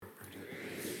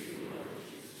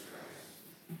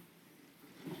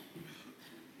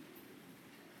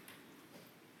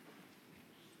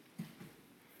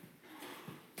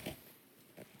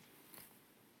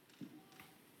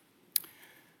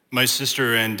My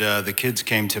sister and the kids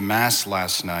came to Mass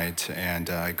last night, and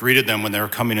I greeted them when they were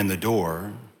coming in the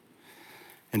door.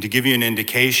 And to give you an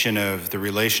indication of the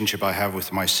relationship I have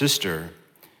with my sister,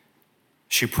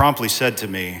 she promptly said to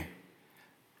me,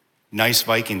 "Nice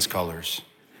Vikings colors."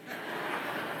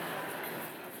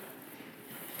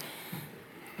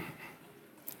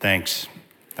 Thanks.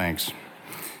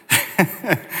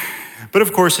 But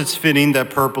of course, it's fitting that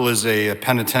purple is a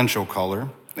penitential color.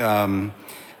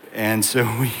 And so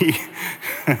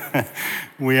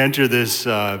we enter this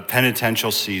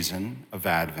penitential season of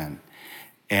Advent.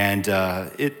 And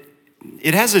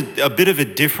it has a bit of a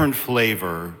different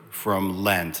flavor from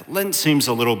Lent. Lent seems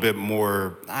a little bit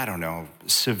more,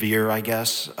 severe, I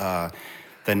guess,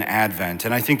 than Advent.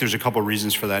 And I think there's a couple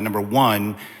reasons for that. Number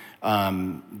one,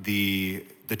 the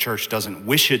church doesn't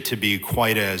wish it to be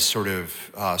quite as sort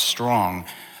of strong.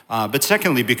 But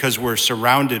secondly, because we're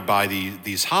surrounded by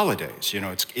these holidays,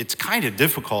 it's kind of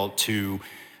difficult to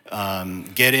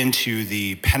get into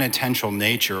the penitential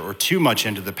nature or too much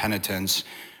into the penitence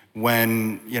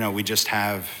when, we just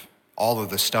have all of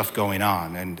the stuff going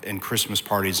on and Christmas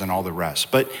parties and all the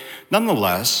rest. But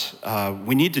nonetheless,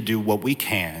 we need to do what we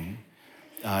can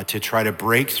to try to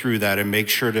break through that and make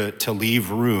sure to leave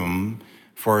room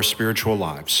for our spiritual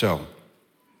lives. So,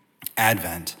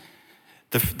 Advent.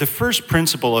 The first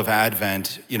principle of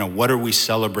Advent, what are we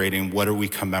celebrating? What are we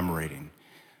commemorating?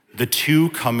 The two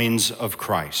comings of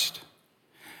Christ.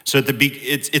 So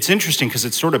it's interesting because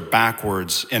it's sort of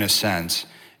backwards in a sense.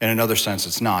 In another sense,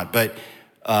 it's not. But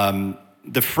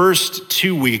the first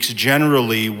 2 weeks,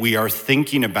 generally, we are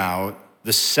thinking about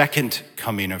the second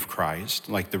coming of Christ,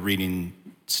 like the reading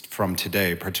from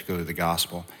today, particularly the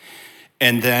gospel.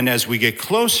 And then as we get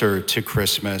closer to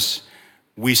Christmas,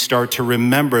 we start to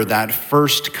remember that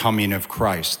first coming of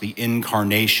Christ, the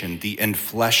incarnation, the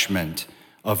enfleshment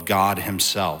of God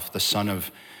himself, the Son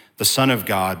of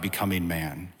God becoming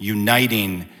man,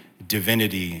 uniting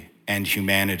divinity and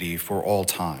humanity for all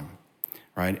time,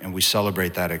 right? And we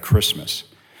celebrate that at Christmas.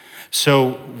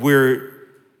 So we're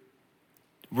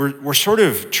sort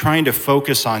of trying to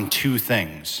focus on two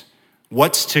things: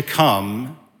 what's to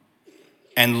come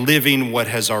and living what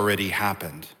has already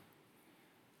happened.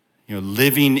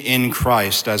 Living in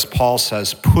Christ, as Paul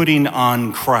says, putting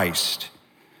on Christ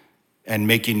and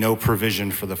making no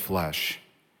provision for the flesh.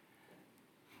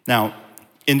 Now,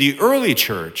 in the early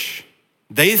church,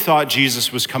 they thought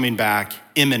Jesus was coming back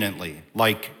imminently,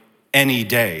 like any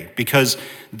day, because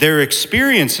their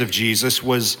experience of Jesus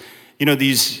was,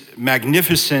 these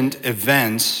magnificent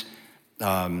events,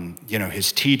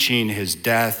 his teaching, his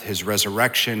death, his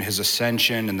resurrection, his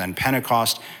ascension, and then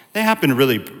Pentecost. They happened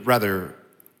really rather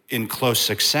in close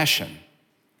succession.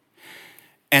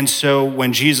 And so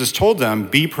when Jesus told them,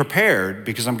 "Be prepared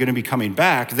because I'm going to be coming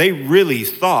back," they really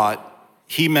thought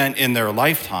he meant in their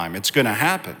lifetime. It's going to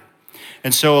happen.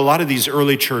 And so a lot of these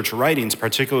early church writings,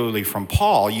 particularly from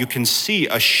Paul, you can see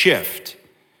a shift,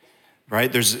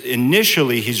 right?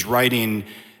 Initially he's writing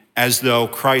as though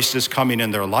Christ is coming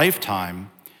in their lifetime.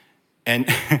 And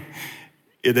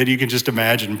then you can just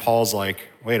imagine Paul's like,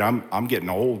 wait, I'm getting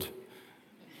old.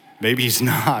 Maybe he's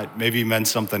not. Maybe he meant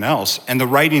something else. And the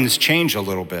writings change a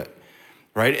little bit,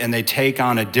 right? And they take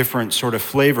on a different sort of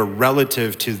flavor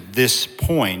relative to this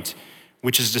point,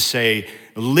 which is to say,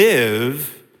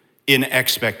 live in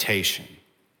expectation.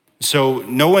 So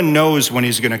no one knows when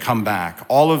he's going to come back.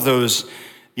 All of those,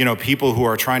 people who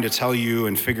are trying to tell you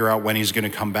and figure out when he's going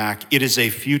to come back, it is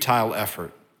a futile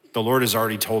effort. The Lord has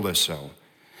already told us so.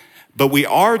 But we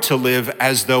are to live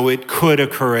as though it could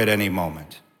occur at any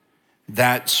moment.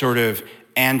 That sort of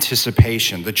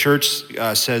anticipation. The church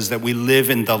says that we live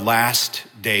in the last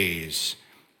days,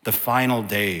 the final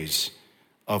days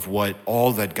of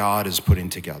all that God is putting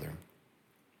together.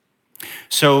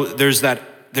 So there's that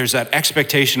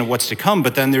expectation of what's to come,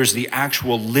 but then there's the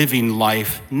actual living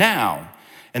life now.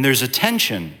 And there's a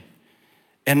tension.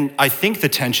 And I think the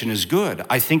tension is good.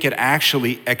 I think it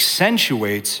actually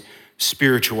accentuates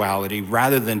spirituality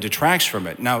rather than detracts from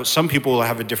it. Now, some people will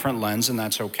have a different lens, and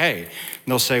that's okay. And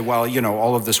they'll say, well,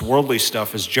 all of this worldly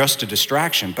stuff is just a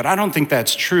distraction. But I don't think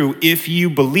that's true if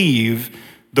you believe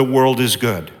the world is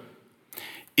good.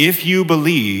 If you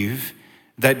believe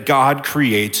that God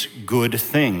creates good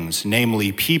things,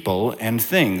 namely people and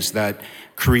things, that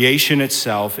creation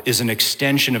itself is an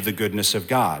extension of the goodness of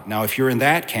God. Now, if you're in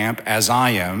that camp, as I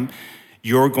am,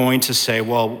 you're going to say,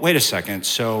 well, wait a second,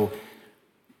 so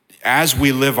as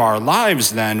we live our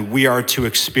lives, then we are to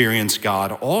experience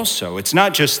God also. It's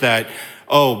not just that,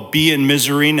 be in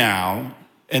misery now,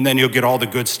 and then you'll get all the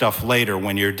good stuff later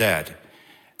when you're dead.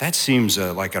 that seems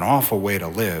like an awful way to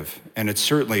live. And it's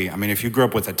certainly, I mean, if you grew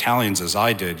up with Italians as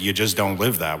I did, you just don't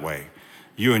live that way.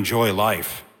 You enjoy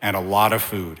life and a lot of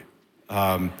food.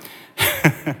 But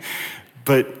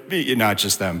not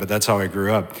just them, but that's how I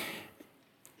grew up.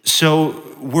 So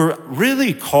we're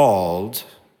really called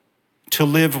to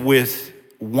live with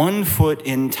 1 foot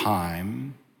in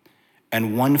time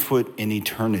and 1 foot in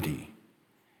eternity.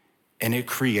 And it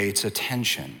creates a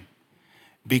tension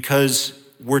because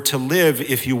we're to live,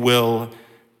 if you will,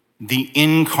 the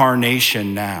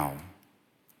incarnation now.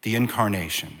 The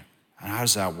incarnation. And how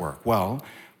does that work? Well,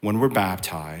 when we're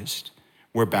baptized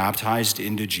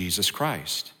into Jesus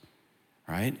Christ,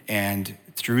 right? And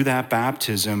through that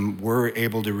baptism, we're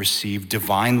able to receive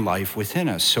divine life within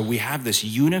us. So we have this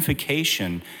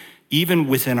unification even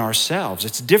within ourselves.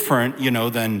 It's different,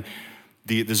 than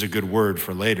there's a good word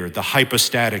for later, the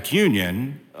hypostatic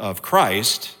union of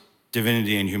Christ,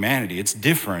 divinity and humanity. It's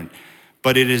different,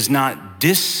 but it is not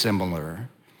dissimilar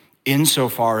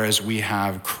insofar as we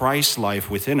have Christ's life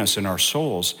within us in our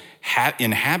souls,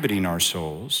 inhabiting our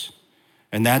souls.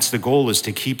 And that's the goal, is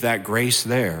to keep that grace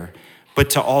there, but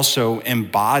to also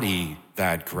embody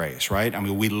that grace, right? I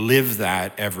mean, we live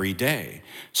that every day.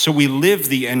 So we live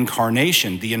the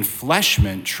incarnation, the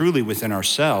enfleshment truly within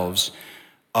ourselves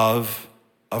of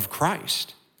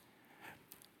Christ.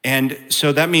 And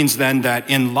so that means then that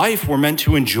in life, we're meant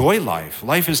to enjoy life.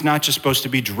 Life is not just supposed to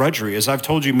be drudgery. As I've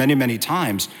told you many, many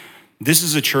times, this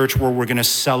is a church where we're going to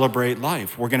celebrate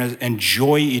life. We're going to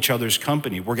enjoy each other's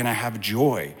company. We're going to have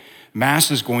joy. Mass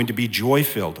is going to be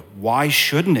joy-filled. Why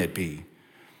shouldn't it be?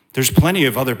 There's plenty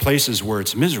of other places where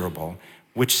it's miserable,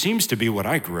 which seems to be what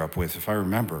I grew up with, if I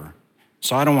remember.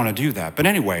 So I don't want to do that. But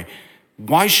anyway,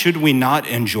 why should we not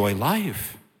enjoy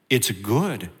life? It's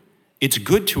good. It's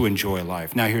good to enjoy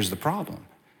life. Now, here's the problem.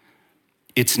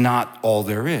 It's not all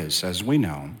there is, as we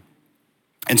know.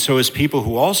 And so as people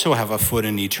who also have a foot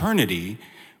in eternity,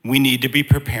 we need to be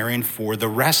preparing for the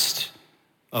rest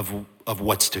of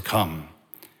what's to come,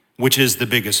 which is the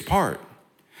biggest part.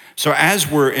 So as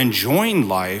we're enjoying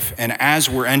life and as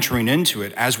we're entering into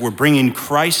it, as we're bringing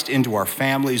Christ into our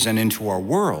families and into our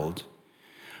world,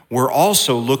 we're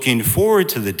also looking forward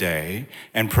to the day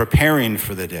and preparing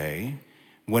for the day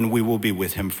when we will be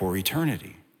with him for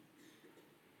eternity.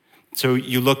 So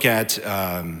you look at,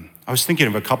 I was thinking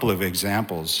of a couple of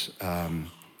examples.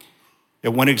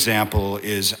 One example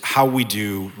is how we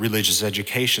do religious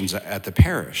educations at the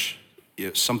parish.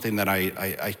 It's something that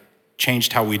I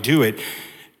changed how we do it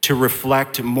to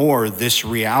reflect more this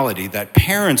reality that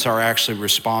parents are actually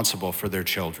responsible for their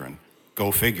children.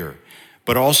 Go figure.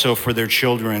 But also for their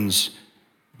children's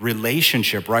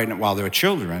relationship right now while they're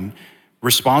children,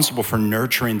 responsible for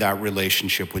nurturing that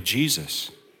relationship with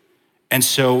Jesus. And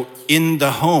so in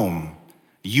the home,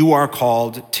 you are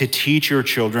called to teach your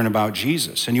children about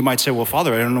Jesus. And you might say, well,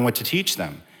 Father, I don't know what to teach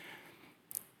them.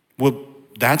 Well,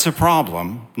 that's a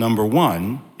problem, number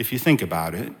one, if you think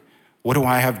about it. What do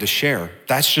I have to share?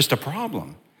 That's just a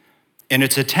problem. And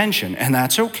it's a tension, and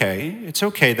that's okay. It's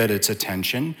okay that it's a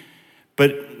tension,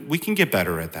 but we can get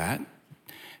better at that.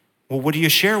 Well, what do you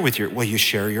share with you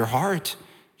share your heart.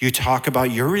 You talk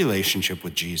about your relationship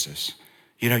with Jesus.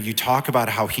 You talk about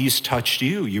how he's touched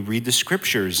you. You read the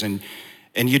scriptures and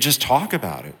you just talk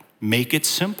about it. Make it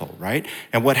simple, right?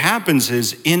 And what happens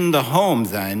is in the home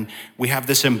then, we have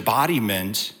this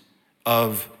embodiment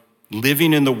of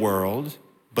living in the world,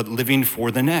 but living for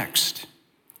the next.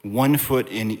 1 foot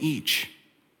in each.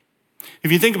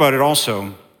 If you think about it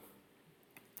also,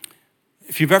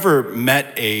 if you've ever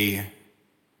met a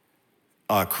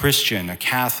Christian, a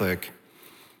Catholic,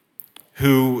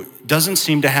 who doesn't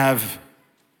seem to have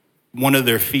one of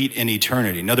their feet in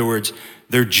eternity. In other words,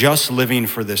 they're just living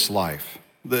for this life.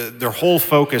 Their whole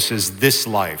focus is this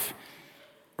life,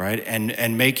 right?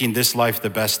 And making this life the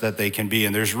best that they can be.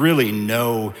 And there's really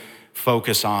no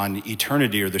focus on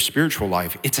eternity or the spiritual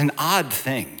life. It's an odd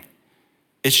thing.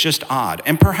 It's just odd.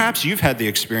 And perhaps you've had the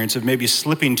experience of maybe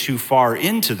slipping too far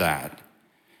into that.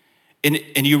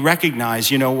 And you recognize,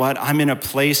 you know what? I'm in a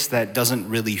place that doesn't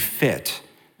really fit.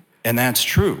 And that's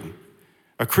true.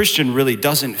 A Christian really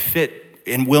doesn't fit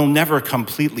and will never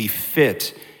completely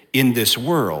fit in this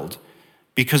world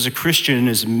because a Christian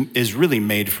is really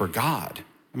made for God.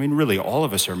 I mean, really, all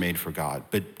of us are made for God.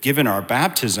 But given our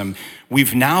baptism,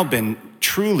 we've now been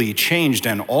truly changed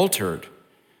and altered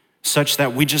such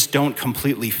that we just don't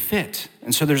completely fit.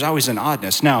 And so there's always an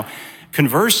oddness. Now,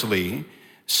 conversely,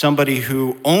 somebody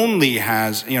who only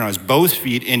has both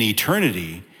feet in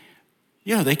eternity,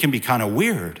 they can be kind of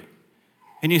weird.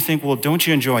 And you think, well, don't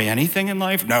you enjoy anything in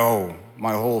life? No,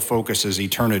 my whole focus is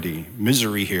eternity,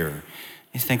 misery here.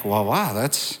 You think, well, wow,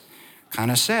 that's kind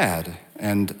of sad,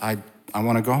 and I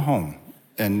want to go home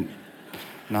and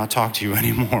not talk to you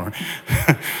anymore.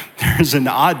 There's an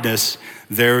oddness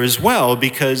there as well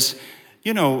because,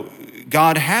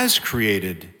 God has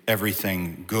created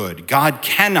everything good. God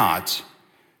cannot,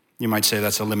 you might say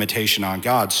that's a limitation on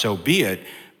God, so be it,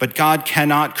 but God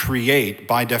cannot create,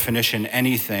 by definition,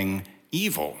 anything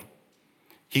evil.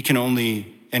 He can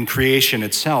only, and creation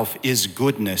itself is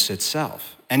goodness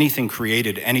itself. Anything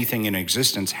created, anything in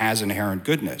existence has inherent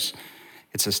goodness.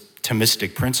 It's a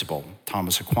Thomistic principle,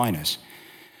 Thomas Aquinas.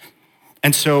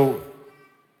 And so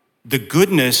the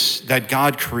goodness that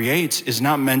God creates is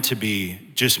not meant to be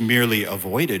just merely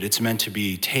avoided. It's meant to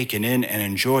be taken in and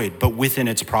enjoyed, but within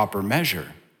its proper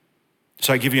measure.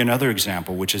 So I give you another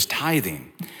example, which is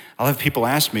tithing. I'll have people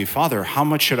ask me, Father, how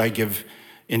much should I give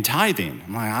in tithing?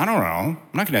 I'm like, I don't know. I'm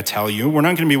not going to tell you. We're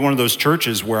not going to be one of those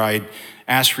churches where I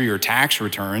ask for your tax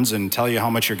returns and tell you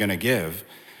how much you're going to give.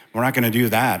 We're not going to do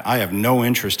that. I have no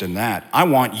interest in that. I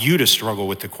want you to struggle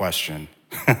with the question.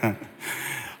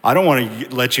 I don't want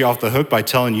to let you off the hook by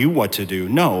telling you what to do.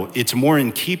 No, it's more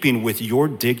in keeping with your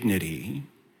dignity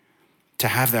to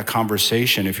have that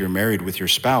conversation if you're married with your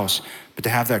spouse, but to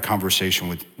have that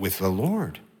conversation with the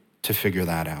Lord to figure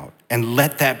that out. And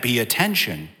let that be a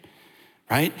tension,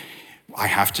 right? I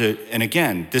have to, and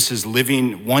again, this is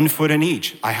living one foot in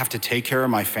each. I have to take care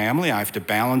of my family. I have to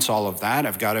balance all of that.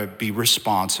 I've got to be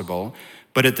responsible.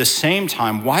 But at the same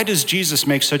time, why does Jesus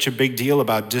make such a big deal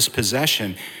about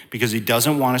dispossession? Because he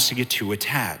doesn't want us to get too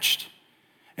attached.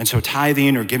 And so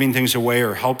tithing or giving things away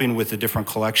or helping with the different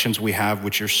collections we have,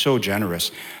 which are so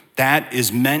generous, that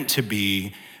is meant to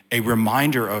be a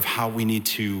reminder of how we need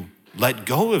to let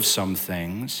go of some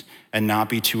things and not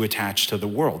be too attached to the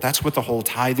world. That's what the whole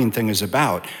tithing thing is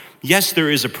about. Yes, there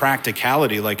is a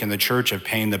practicality, like in the church, of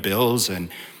paying the bills, and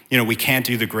we can't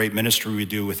do the great ministry we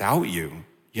do without you,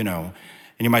 And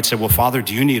you might say, well, Father,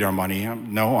 do you need our money?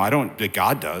 No, I don't.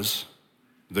 God does.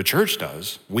 The church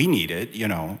does. We need it,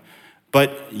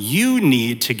 But you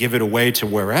need to give it away to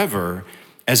wherever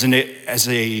as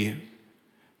a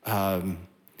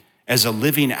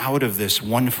living out of this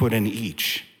one foot in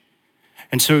each.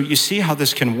 And so you see how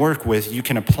this can work you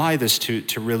can apply this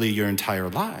to really your entire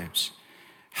lives.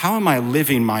 How am I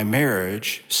living my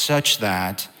marriage such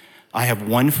that I have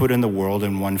one foot in the world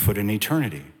and one foot in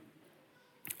eternity?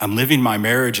 I'm living my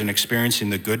marriage and experiencing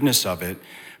the goodness of it,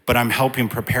 but I'm helping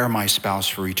prepare my spouse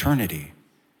for eternity.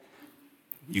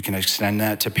 You can extend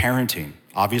that to parenting.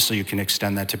 Obviously, you can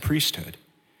extend that to priesthood.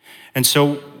 And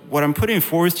so what I'm putting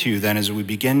forth to you then as we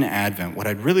begin Advent, what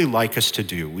I'd really like us to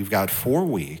do, we've got 4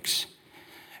 weeks,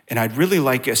 and I'd really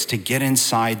like us to get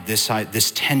inside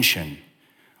this tension,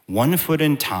 one foot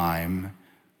in time,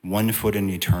 one foot in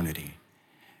eternity.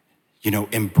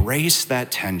 Embrace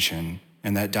that tension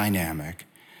and that dynamic,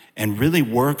 and really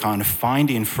work on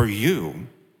finding for you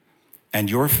and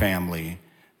your family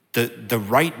the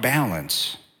right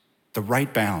balance.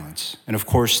 And of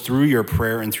course, through your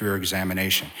prayer and through your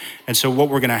examination. And so what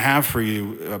we're going to have for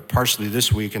you partially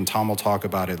this week, and Tom will talk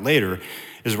about it later,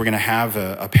 is we're going to have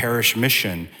a parish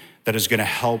mission that is going to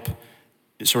help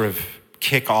sort of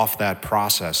kick off that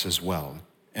process as well.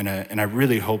 And I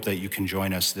really hope that you can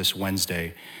join us this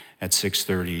Wednesday at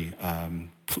 6:30.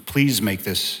 Please make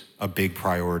this a big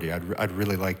priority. I'd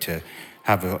really like to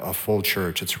have a full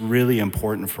church. It's really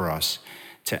important for us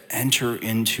to enter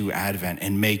into Advent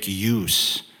and make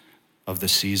use of the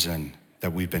season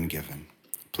that we've been given.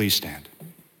 Please stand.